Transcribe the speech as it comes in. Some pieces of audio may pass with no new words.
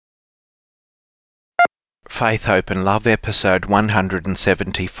Faith, Hope and Love, episode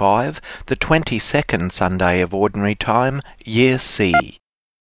 175, the 22nd Sunday of Ordinary Time, Year C.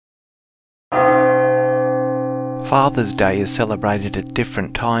 Father's Day is celebrated at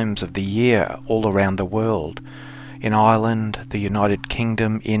different times of the year all around the world. In Ireland, the United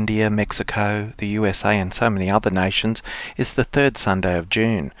Kingdom, India, Mexico, the USA and so many other nations, it's the third Sunday of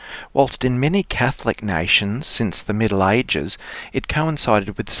June, whilst in many Catholic nations since the Middle Ages it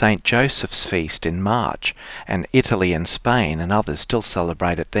coincided with St. Joseph's feast in March, and Italy and Spain and others still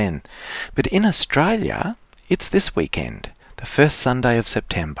celebrate it then. But in Australia, it's this weekend, the first Sunday of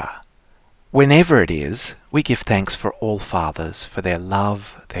September. Whenever it is, we give thanks for all fathers, for their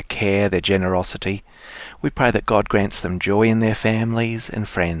love, their care, their generosity. We pray that God grants them joy in their families and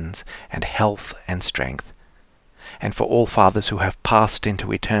friends, and health and strength. And for all fathers who have passed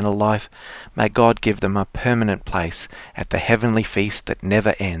into eternal life, may God give them a permanent place at the heavenly feast that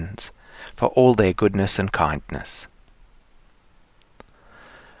never ends, for all their goodness and kindness.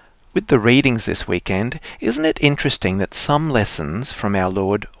 With the readings this weekend, isn't it interesting that some lessons from our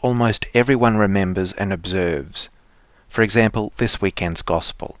Lord almost everyone remembers and observes? For example, this weekend's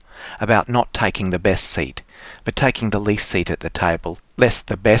Gospel, about not taking the best seat, but taking the least seat at the table, lest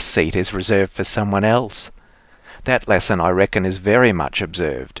the best seat is reserved for someone else. That lesson, I reckon, is very much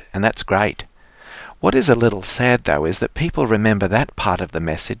observed, and that's great. What is a little sad, though, is that people remember that part of the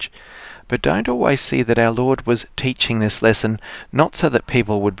message, but don't always see that our Lord was teaching this lesson not so that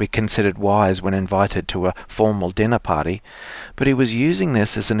people would be considered wise when invited to a formal dinner party, but he was using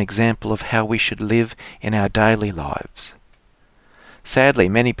this as an example of how we should live in our daily lives. Sadly,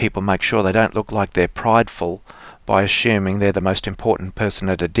 many people make sure they don't look like they're prideful by assuming they're the most important person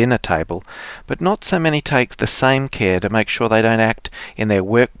at a dinner table, but not so many take the same care to make sure they don't act in their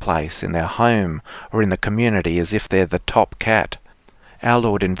workplace, in their home, or in the community as if they're the top cat. Our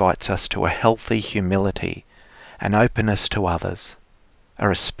Lord invites us to a healthy humility, an openness to others, a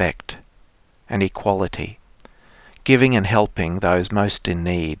respect, an equality, giving and helping those most in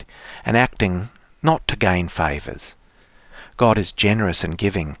need, and acting not to gain favours. God is generous and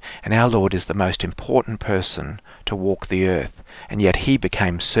giving, and our Lord is the most important person to walk the earth, and yet he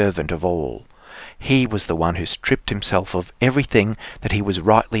became servant of all. He was the one who stripped himself of everything that he was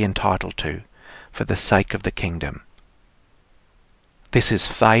rightly entitled to, for the sake of the kingdom. This is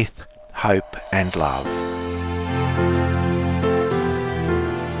Faith, Hope and Love.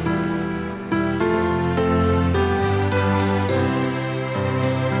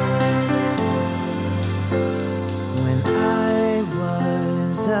 When I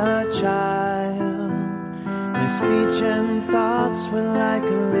was a child, my speech and thoughts were like a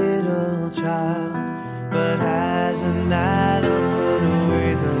little child. But as an adult put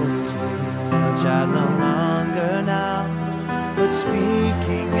away those ways, a child no longer now, but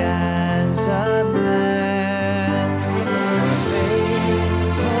speaking as a man. For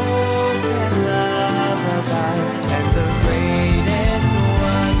faith, hope, and love abide, and the greatest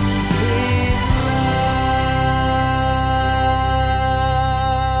one is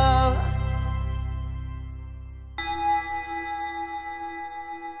love.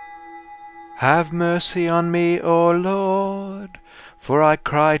 Have mercy on me, O Lord, for I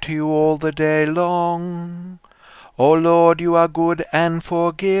cry to you all the day long. O Lord, you are good and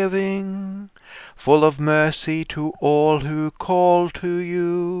forgiving, full of mercy to all who call to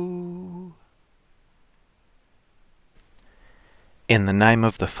you. In the name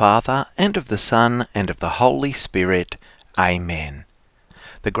of the Father, and of the Son, and of the Holy Spirit. Amen.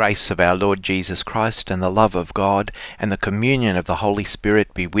 The grace of our Lord Jesus Christ, and the love of God, and the communion of the Holy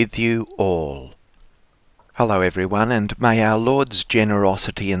Spirit be with you all. Hello everyone, and may our Lord's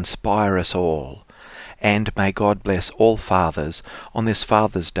generosity inspire us all. And may God bless all fathers on this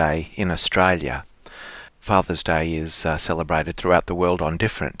Father's Day in Australia. Father's Day is celebrated throughout the world on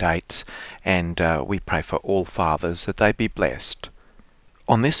different dates, and we pray for all fathers that they be blessed.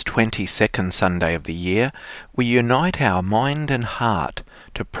 On this 22nd Sunday of the year, we unite our mind and heart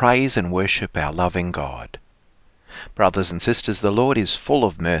to praise and worship our loving God. Brothers and sisters, the Lord is full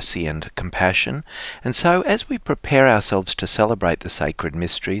of mercy and compassion, and so as we prepare ourselves to celebrate the sacred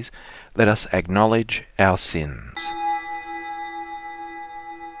mysteries, let us acknowledge our sins.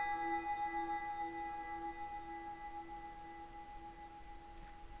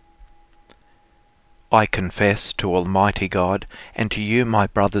 I confess to Almighty God and to you, my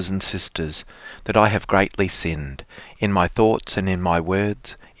brothers and sisters, that I have greatly sinned, in my thoughts and in my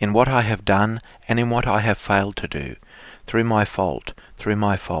words, in what I have done and in what I have failed to do, through my fault, through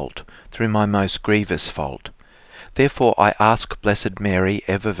my most grievous fault. Therefore I ask Blessed Mary,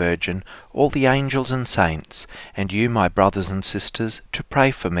 ever Virgin, all the angels and saints, and you, my brothers and sisters, to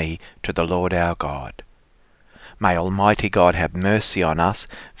pray for me to the Lord our God. May Almighty God have mercy on us,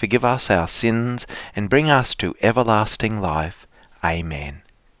 forgive us our sins, and bring us to everlasting life. Amen.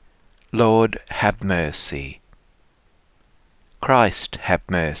 Lord, have mercy. Christ, have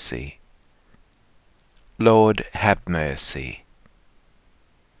mercy. Lord, have mercy.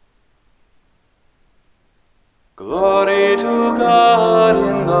 Glory to God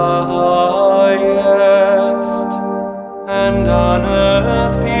in the highest, and on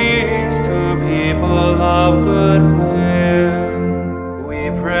earth peace to people of good will. We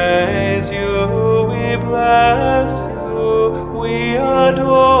praise you, we bless you, we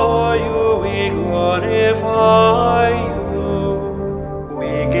adore you, we glorify you.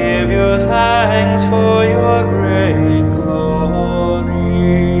 We give you thanks for your great glory.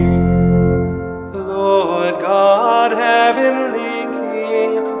 Lord God, heavenly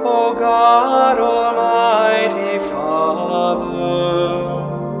King, O God, Almighty Father,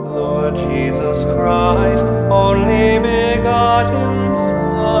 Lord Jesus Christ, only begotten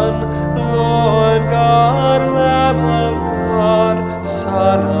Son, Lord God, Lamb of God,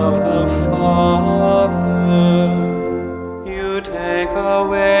 Son of the Father, you take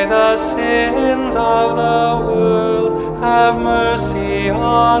away the sins of the world, have mercy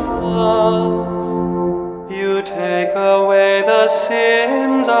on us. You take away the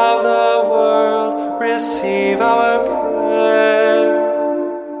sins of the world, receive our prayer.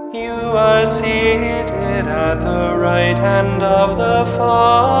 You are seated at the right hand of the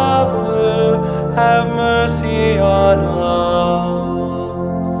Father, have mercy on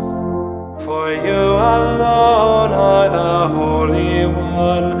us. For you alone are the Holy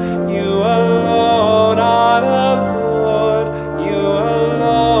One, you alone are the Lord, you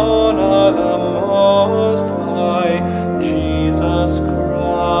alone are the Most High, Jesus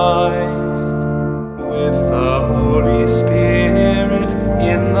Christ, with the Holy Spirit,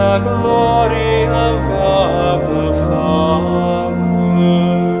 in the glory of God the Father.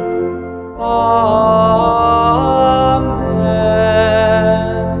 Amen.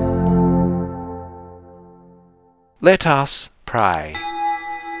 Let us pray.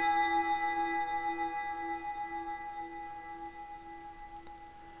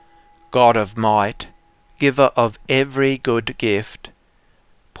 God of might, giver of every good gift,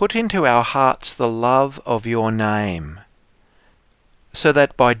 put into our hearts the love of your name, so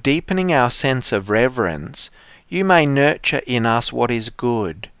that by deepening our sense of reverence, you may nurture in us what is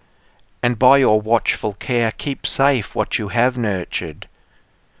good, and by your watchful care keep safe what you have nurtured.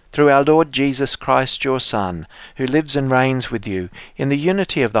 Through our Lord Jesus Christ, your Son, who lives and reigns with you in the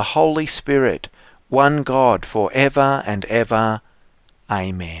unity of the Holy Spirit, one God, for ever and ever.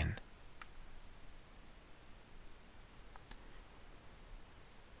 Amen.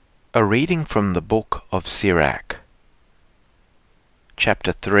 A reading from the book of Sirach,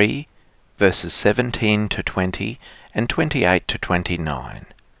 chapter 3, verses 17 to 20 and 28 to 29.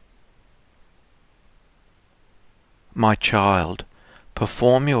 My child,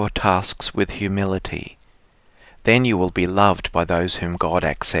 perform your tasks with humility. Then you will be loved by those whom God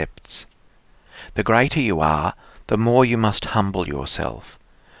accepts. The greater you are, the more you must humble yourself,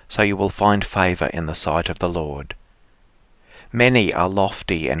 so you will find favour in the sight of the Lord. Many are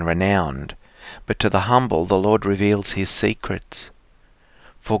lofty and renowned, but to the humble the Lord reveals his secrets.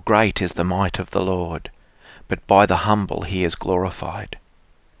 For great is the might of the Lord, but by the humble he is glorified.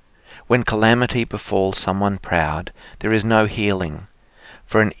 When calamity befalls someone proud, there is no healing,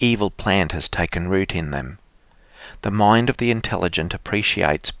 for an evil plant has taken root in them. The mind of the intelligent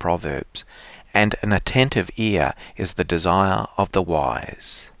appreciates proverbs, and an attentive ear is the desire of the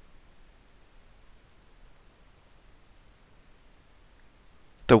wise.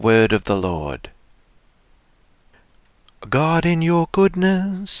 The word of the Lord. God, in your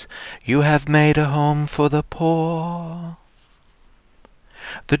goodness, you have made a home for the poor.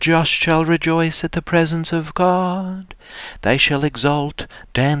 The just shall rejoice at the presence of God. They shall exult,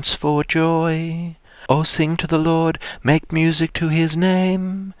 dance for joy. O sing to the Lord, make music to his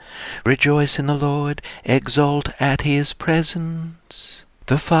name. Rejoice in the Lord, exult at his presence.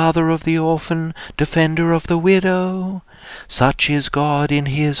 The father of the orphan, defender of the widow. Such is God in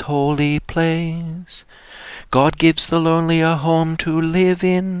his holy place. God gives the lonely a home to live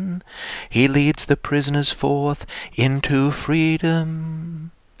in. He leads the prisoners forth into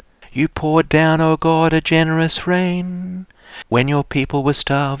freedom. You poured down, O God, a generous rain. When your people were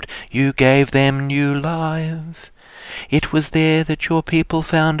starved, you gave them new life. It was there that your people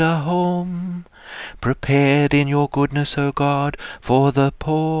found a home, prepared in your goodness, O God, for the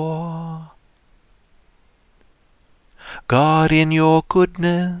poor. God, in your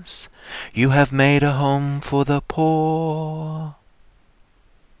goodness, you have made a home for the poor.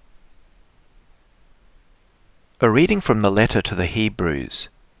 A reading from the letter to the Hebrews,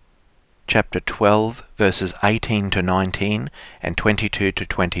 chapter 12, verses 18 to 19 and 22 to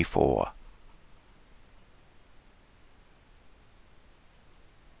 24.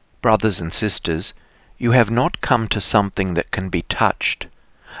 Brothers and sisters, you have not come to something that can be touched,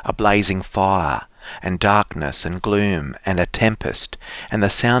 a blazing fire, and darkness and gloom, and a tempest, and the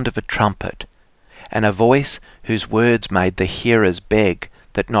sound of a trumpet, and a voice whose words made the hearers beg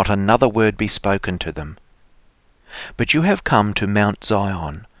that not another word be spoken to them. But you have come to Mount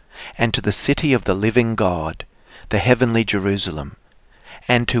Zion, and to the city of the living God, the heavenly Jerusalem,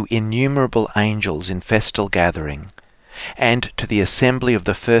 and to innumerable angels in festal gathering, and to the assembly of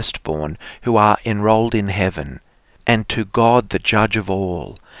the firstborn who are enrolled in heaven, and to God the judge of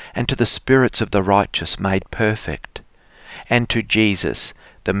all, and to the spirits of the righteous made perfect, and to Jesus,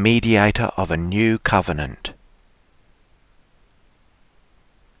 the mediator of a new covenant.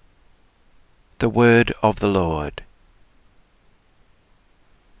 The word of the Lord.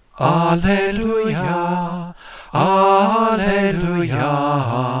 Alleluia, Alleluia,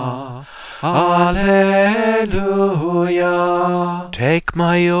 Alleluia. Take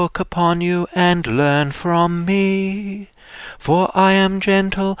my yoke upon you and learn from me, for I am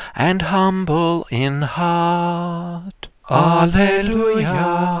gentle and humble in heart.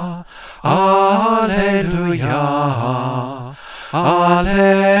 Alleluia, Alleluia,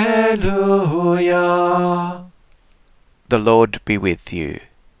 Alleluia. The Lord be with you.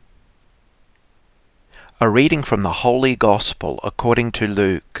 A reading from the Holy Gospel according to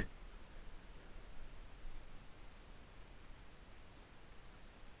Luke.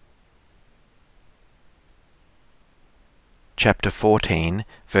 Chapter 14,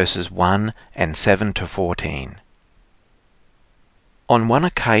 verses 1 and 7 to 14. On one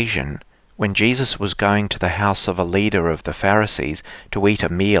occasion, when Jesus was going to the house of a leader of the Pharisees to eat a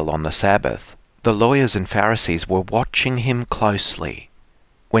meal on the Sabbath, the lawyers and Pharisees were watching him closely.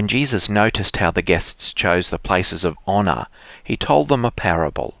 When Jesus noticed how the guests chose the places of honor, he told them a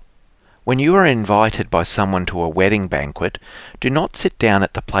parable. When you are invited by someone to a wedding banquet, do not sit down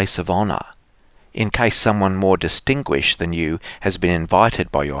at the place of honor, in case someone more distinguished than you has been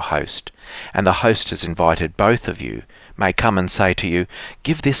invited by your host, and the host has invited both of you, may come and say to you,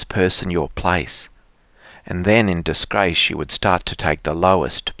 "Give this person your place," and then in disgrace you would start to take the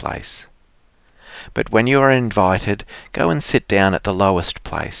lowest place. But when you are invited, go and sit down at the lowest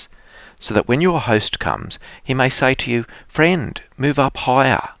place, so that when your host comes, he may say to you, "Friend, move up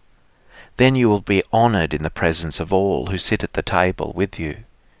higher." Then you will be honored in the presence of all who sit at the table with you.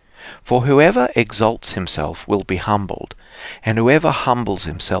 For whoever exalts himself will be humbled, and whoever humbles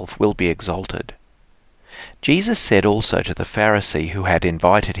himself will be exalted. Jesus said also to the Pharisee who had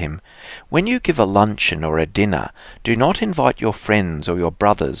invited him, "When you give a luncheon or a dinner, do not invite your friends or your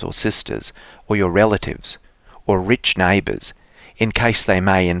brothers or sisters or your relatives or rich neighbors, in case they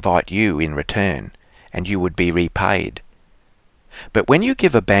may invite you in return, and you would be repaid. But when you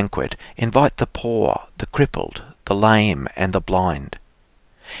give a banquet, invite the poor, the crippled, the lame, and the blind.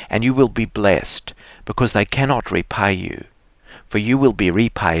 And you will be blessed, because they cannot repay you, for you will be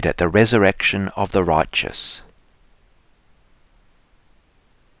repaid at the resurrection of the righteous."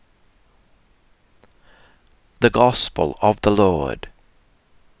 The Gospel of the Lord.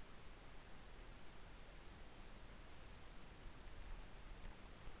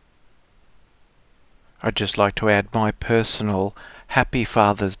 I'd just like to add my personal Happy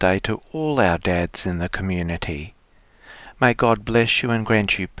Father's Day to all our dads in the community. May God bless you and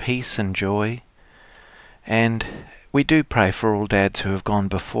grant you peace and joy. And we do pray for all dads who have gone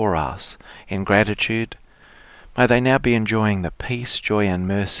before us in gratitude. May they now be enjoying the peace, joy and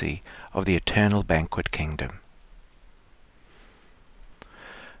mercy of the eternal banquet kingdom.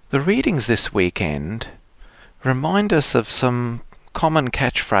 The readings this weekend remind us of some common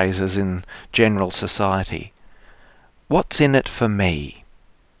catchphrases in general society. What's in it for me?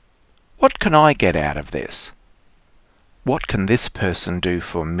 What can I get out of this? What can this person do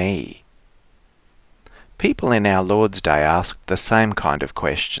for me? People in our Lord's Day asked the same kind of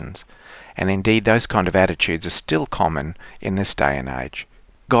questions, and indeed those kind of attitudes are still common in this day and age.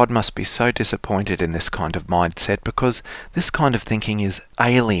 God must be so disappointed in this kind of mindset, because this kind of thinking is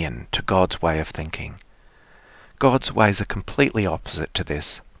alien to God's way of thinking. God's ways are completely opposite to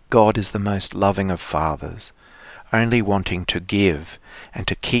this. God is the most loving of fathers, only wanting to give and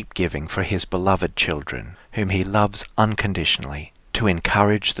to keep giving for his beloved children, whom he loves unconditionally, to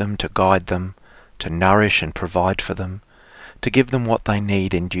encourage them, to guide them, to nourish and provide for them, to give them what they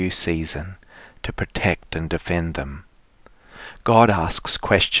need in due season, to protect and defend them. God asks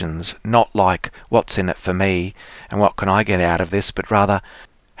questions not like, what's in it for me and what can I get out of this, but rather,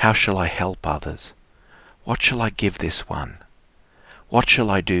 how shall I help others? What shall I give this one? What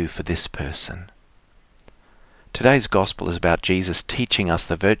shall I do for this person? Today's gospel is about Jesus teaching us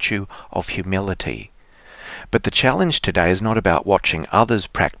the virtue of humility. But the challenge today is not about watching others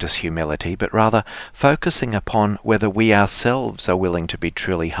practice humility, but rather focusing upon whether we ourselves are willing to be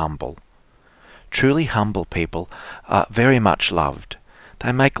truly humble. Truly humble people are very much loved.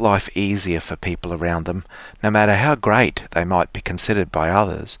 They make life easier for people around them, no matter how great they might be considered by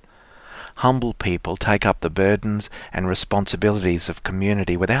others. Humble people take up the burdens and responsibilities of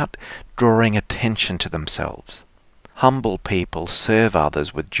community without drawing attention to themselves. Humble people serve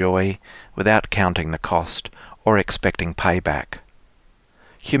others with joy without counting the cost or expecting payback.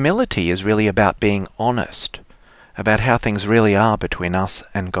 Humility is really about being honest, about how things really are between us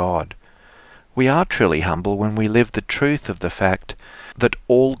and God. We are truly humble when we live the truth of the fact that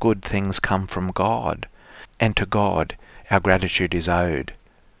all good things come from God, and to God our gratitude is owed.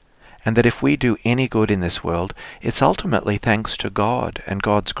 And that if we do any good in this world, it's ultimately thanks to God and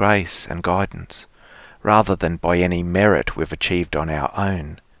God's grace and guidance, rather than by any merit we've achieved on our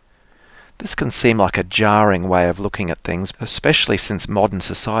own. This can seem like a jarring way of looking at things, especially since modern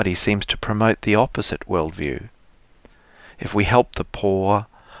society seems to promote the opposite worldview. If we help the poor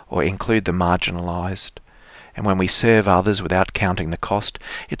or include the marginalised, and when we serve others without counting the cost,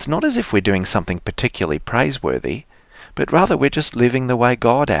 it's not as if we're doing something particularly praiseworthy, but rather we're just living the way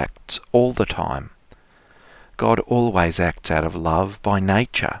God acts all the time. God always acts out of love by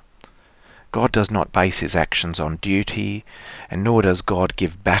nature. God does not base his actions on duty, and nor does God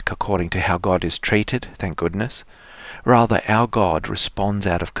give back according to how God is treated, thank goodness. Rather, our God responds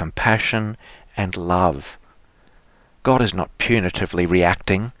out of compassion and love. God is not punitively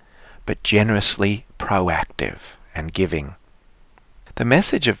reacting, but generously proactive and giving. The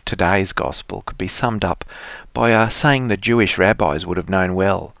message of today's gospel could be summed up by saying the Jewish rabbis would have known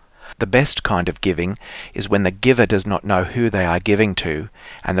well. The best kind of giving is when the giver does not know who they are giving to,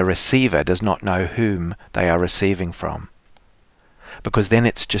 and the receiver does not know whom they are receiving from. Because then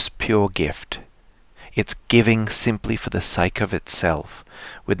it's just pure gift. It's giving simply for the sake of itself,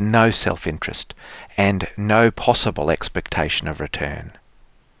 with no self-interest and no possible expectation of return.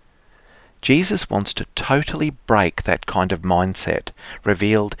 Jesus wants to totally break that kind of mindset,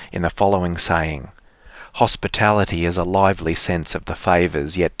 revealed in the following saying: hospitality is a lively sense of the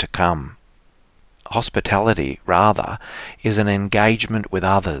favours yet to come. Hospitality, rather, is an engagement with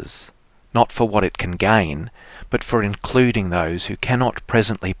others, not for what it can gain, but for including those who cannot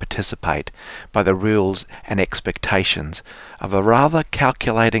presently participate by the rules and expectations of a rather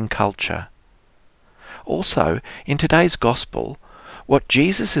calculating culture. Also, in today's gospel, what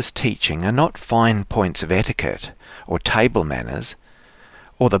Jesus is teaching are not fine points of etiquette or table manners,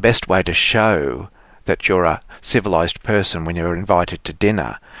 or the best way to show that you're a civilized person when you're invited to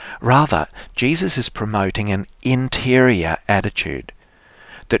dinner. Rather, Jesus is promoting an interior attitude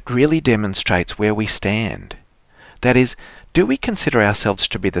that really demonstrates where we stand. That is, do we consider ourselves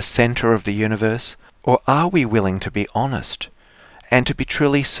to be the center of the universe, or are we willing to be honest and to be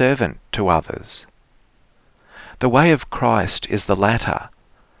truly servant to others? The way of Christ is the latter,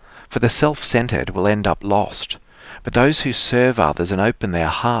 for the self-centered will end up lost, but those who serve others and open their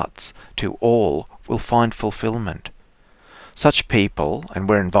hearts to all will find fulfillment. Such people, and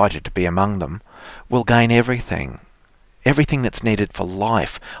we're invited to be among them, will gain everything that's needed for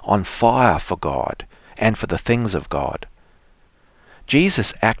life, on fire for God and for the things of God.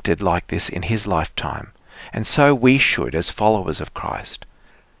 Jesus acted like this in his lifetime, and so we should as followers of Christ.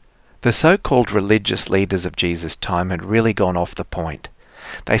 The so-called religious leaders of Jesus' time had really gone off the point.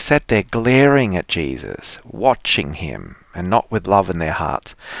 They sat there glaring at Jesus, watching him, and not with love in their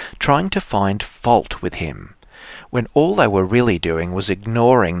hearts, trying to find fault with him, when all they were really doing was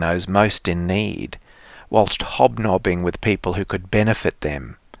ignoring those most in need, whilst hobnobbing with people who could benefit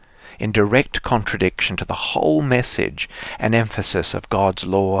them, in direct contradiction to the whole message and emphasis of God's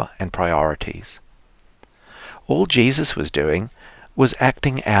law and priorities. All Jesus was doing was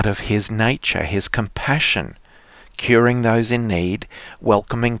acting out of his nature, his compassion, curing those in need,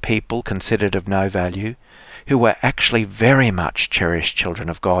 welcoming people considered of no value, who were actually very much cherished children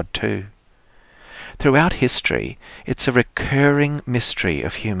of God too. Throughout history, it's a recurring mystery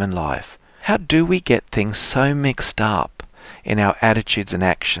of human life. How do we get things so mixed up in our attitudes and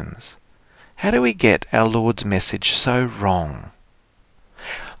actions? How do we get our Lord's message so wrong?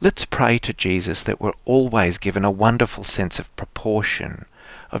 Let's pray to Jesus that we're always given a wonderful sense of proportion,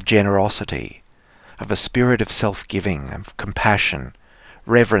 of generosity, of a spirit of self-giving, of compassion,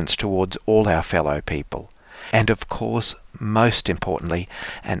 reverence towards all our fellow people, and of course, most importantly,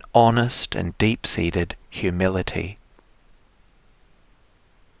 an honest and deep-seated humility.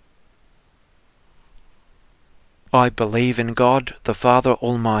 I believe in God, the Father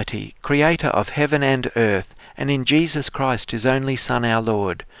Almighty, creator of heaven and earth, and in Jesus Christ, his only Son, our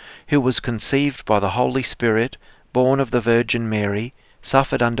Lord, who was conceived by the Holy Spirit, born of the Virgin Mary,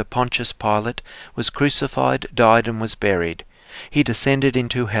 suffered under Pontius Pilate, was crucified, died, and was buried. He descended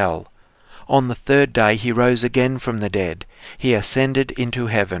into hell. On the third day he rose again from the dead. He ascended into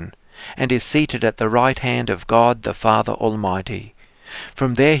heaven, and is seated at the right hand of God the Father Almighty.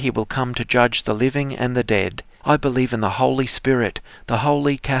 From there he will come to judge the living and the dead. I believe in the Holy Spirit, the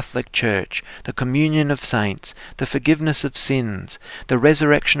Holy Catholic Church, the communion of saints, the forgiveness of sins, the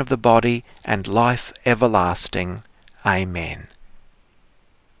resurrection of the body, and life everlasting. Amen.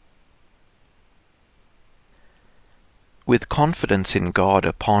 With confidence in God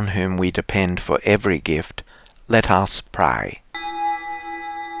upon whom we depend for every gift, let us pray.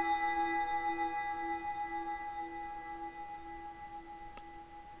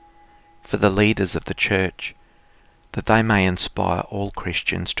 For the leaders of the Church, that they may inspire all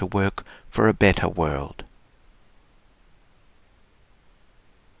Christians to work for a better world.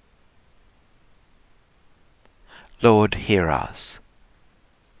 Lord, hear us.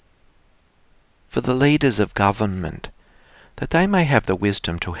 For the leaders of government, that they may have the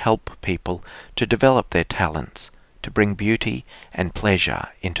wisdom to help people to develop their talents, to bring beauty and pleasure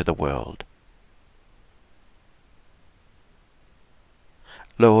into the world.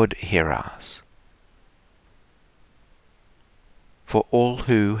 Lord, hear us. For all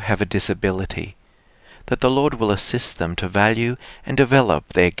who have a disability, that the Lord will assist them to value and develop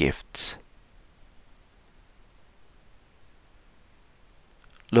their gifts.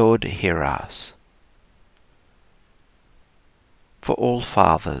 Lord, hear us. For all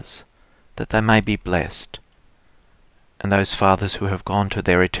fathers, that they may be blessed, and those fathers who have gone to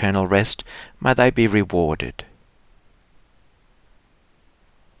their eternal rest, may they be rewarded.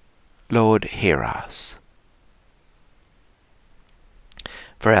 Lord, hear us.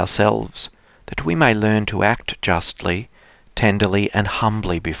 For ourselves, that we may learn to act justly, tenderly, and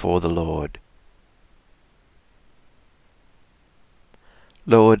humbly before the Lord.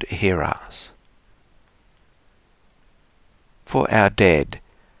 Lord, hear us. For our dead,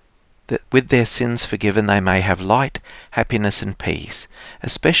 that with their sins forgiven they may have light, happiness, and peace,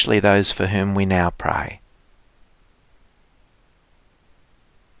 especially those for whom we now pray.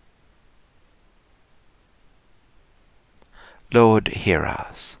 Lord, hear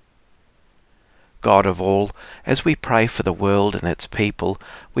us. God of all, as we pray for the world and its people,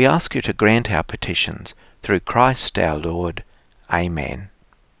 we ask you to grant our petitions, through Christ our Lord. Amen.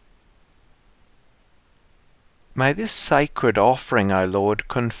 May this sacred offering, O Lord,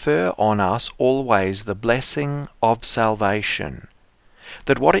 confer on us always the blessing of salvation,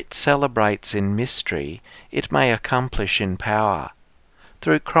 that what it celebrates in mystery it may accomplish in power.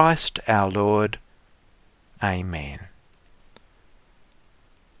 Through Christ our Lord. Amen.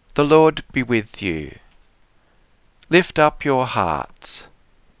 The Lord be with you. Lift up your hearts.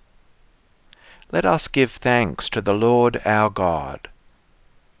 Let us give thanks to the Lord our God.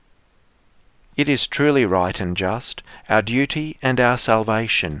 It is truly right and just, our duty and our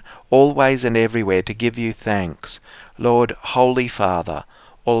salvation, always and everywhere to give you thanks, Lord, Holy Father,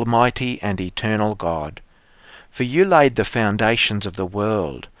 Almighty and eternal God. For you laid the foundations of the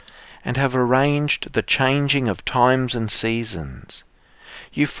world, and have arranged the changing of times and seasons.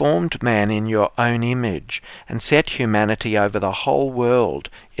 You formed man in your own image, and set humanity over the whole world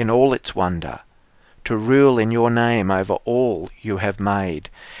in all its wonder, to rule in your name over all you have made,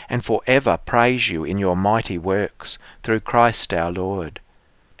 and for ever praise you in your mighty works, through Christ our Lord.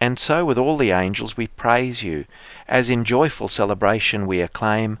 And so with all the angels we praise you, as in joyful celebration we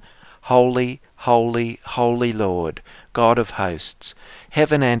acclaim, Holy, holy, holy Lord, God of hosts,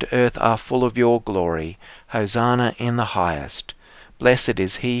 heaven and earth are full of your glory. Hosanna in the highest. Blessed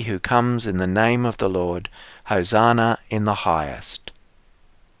is he who comes in the name of the Lord. Hosanna in the highest.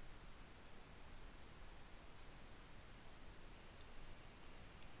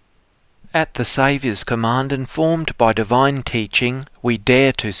 At the Saviour's command, informed by divine teaching, we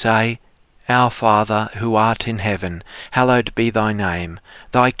dare to say, Our Father, who art in heaven, hallowed be thy name.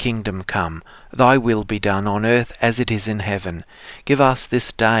 Thy kingdom come, thy will be done on earth as it is in heaven. Give us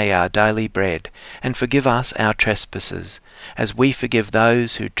this day our daily bread, and forgive us our trespasses, as we forgive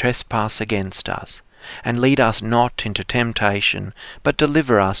those who trespass against us. And lead us not into temptation, but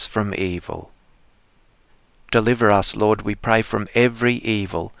deliver us from evil. Deliver us, Lord, we pray, from every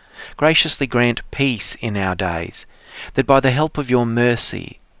evil. Graciously grant peace in our days, that by the help of your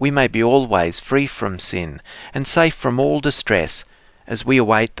mercy we may be always free from sin and safe from all distress, as we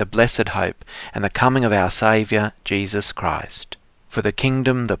await the blessed hope and the coming of our Saviour, Jesus Christ. For the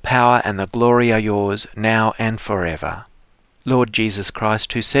kingdom, the power, and the glory are yours, now and forever. Lord Jesus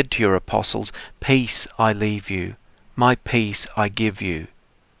Christ, who said to your apostles, "Peace I leave you, my peace I give you,"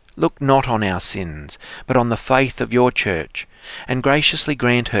 look not on our sins, but on the faith of your church, and graciously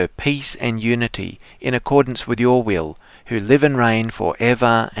grant her peace and unity in accordance with your will, who live and reign for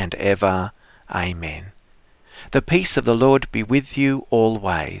ever and ever. Amen. The peace of the Lord be with you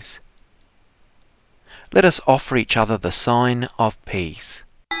always. Let us offer each other the sign of peace.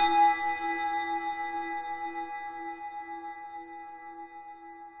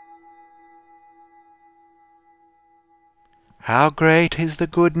 How great is the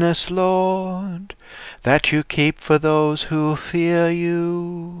goodness, Lord, that you keep for those who fear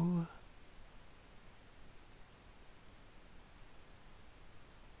you.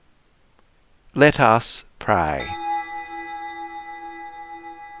 Let us pray.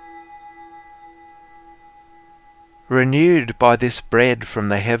 Renewed by this bread from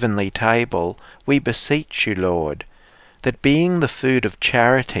the heavenly table, we beseech you, Lord, that being the food of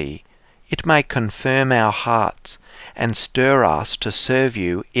charity, it may confirm our hearts and stir us to serve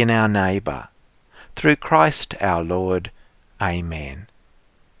you in our neighbour. Through Christ our Lord. Amen.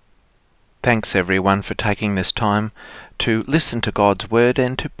 Thanks everyone for taking this time to listen to God's word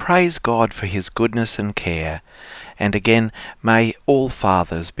and to praise God for his goodness and care. And again, may all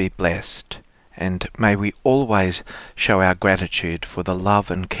fathers be blessed, and may we always show our gratitude for the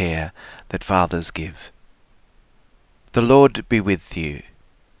love and care that fathers give. The Lord be with you.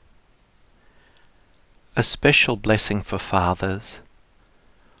 A special blessing for fathers,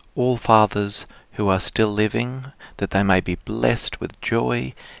 all fathers who are still living, that they may be blessed with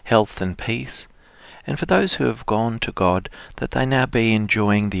joy, health and peace, and for those who have gone to God, that they now be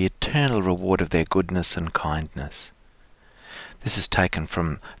enjoying the eternal reward of their goodness and kindness. This is taken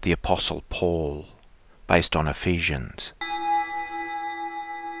from the Apostle Paul, based on Ephesians.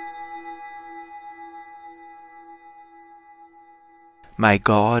 May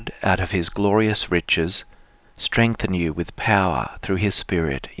God, out of his glorious riches, strengthen you with power through his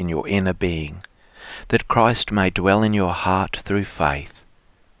Spirit in your inner being, that Christ may dwell in your heart through faith.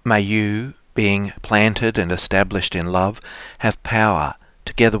 May you, being planted and established in love, have power,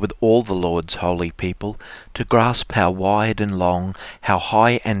 together with all the Lord's holy people, to grasp how wide and long, how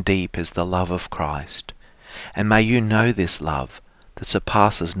high and deep is the love of Christ. And may you know this love that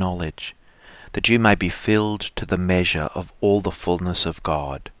surpasses knowledge, that you may be filled to the measure of all the fullness of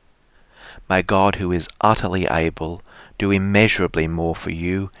God. May God, who is utterly able, do immeasurably more for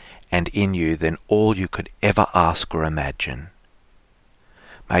you and in you than all you could ever ask or imagine.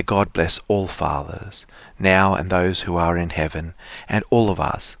 May God bless all fathers, now and those who are in heaven, and all of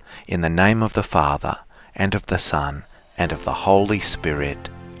us, in the name of the Father, and of the Son, and of the Holy Spirit.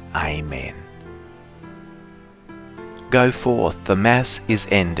 Amen. Go forth, the Mass is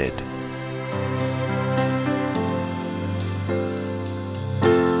ended.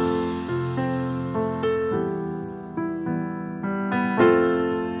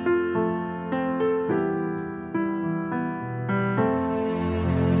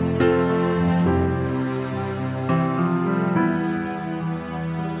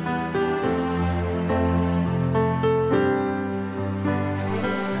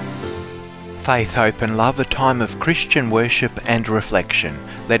 Faith, Hope and Love, a time of Christian worship and reflection,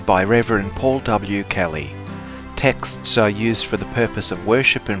 led by Reverend Paul W. Kelly. Texts are used for the purpose of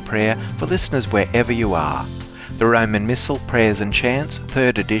worship and prayer for listeners wherever you are. The Roman Missal, Prayers and Chants,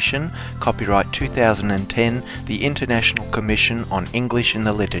 3rd edition, copyright 2010, the International Commission on English in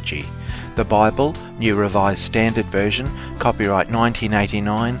the Liturgy. The Bible, New Revised Standard Version, copyright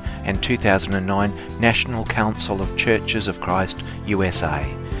 1989 and 2009, National Council of Churches of Christ, USA.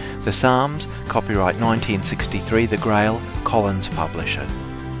 The Psalms, copyright 1963, The Grail, Collins Publisher.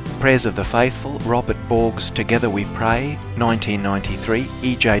 Prayers of the Faithful, Robert Borg's Together We Pray, 1993,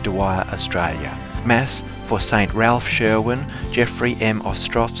 E.J. Dwyer, Australia. Mass for St. Ralph Sherwin, Jeffrey M.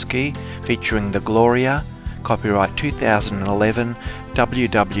 Ostrovsky, featuring the Gloria, copyright 2011,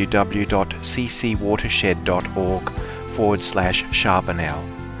 www.ccwatershed.org/Charbonnel.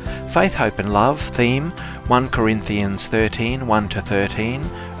 Faith, Hope and Love theme, 1 Corinthians 13, 1-13,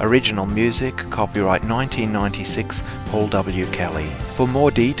 original music, copyright 1996, Paul W. Kelly. For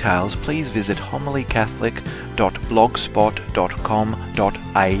more details, please visit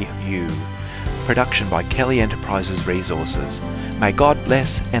homilycatholic.blogspot.com.au. Production by Kelly Enterprises Resources. May God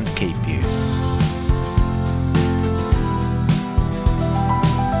bless and keep you.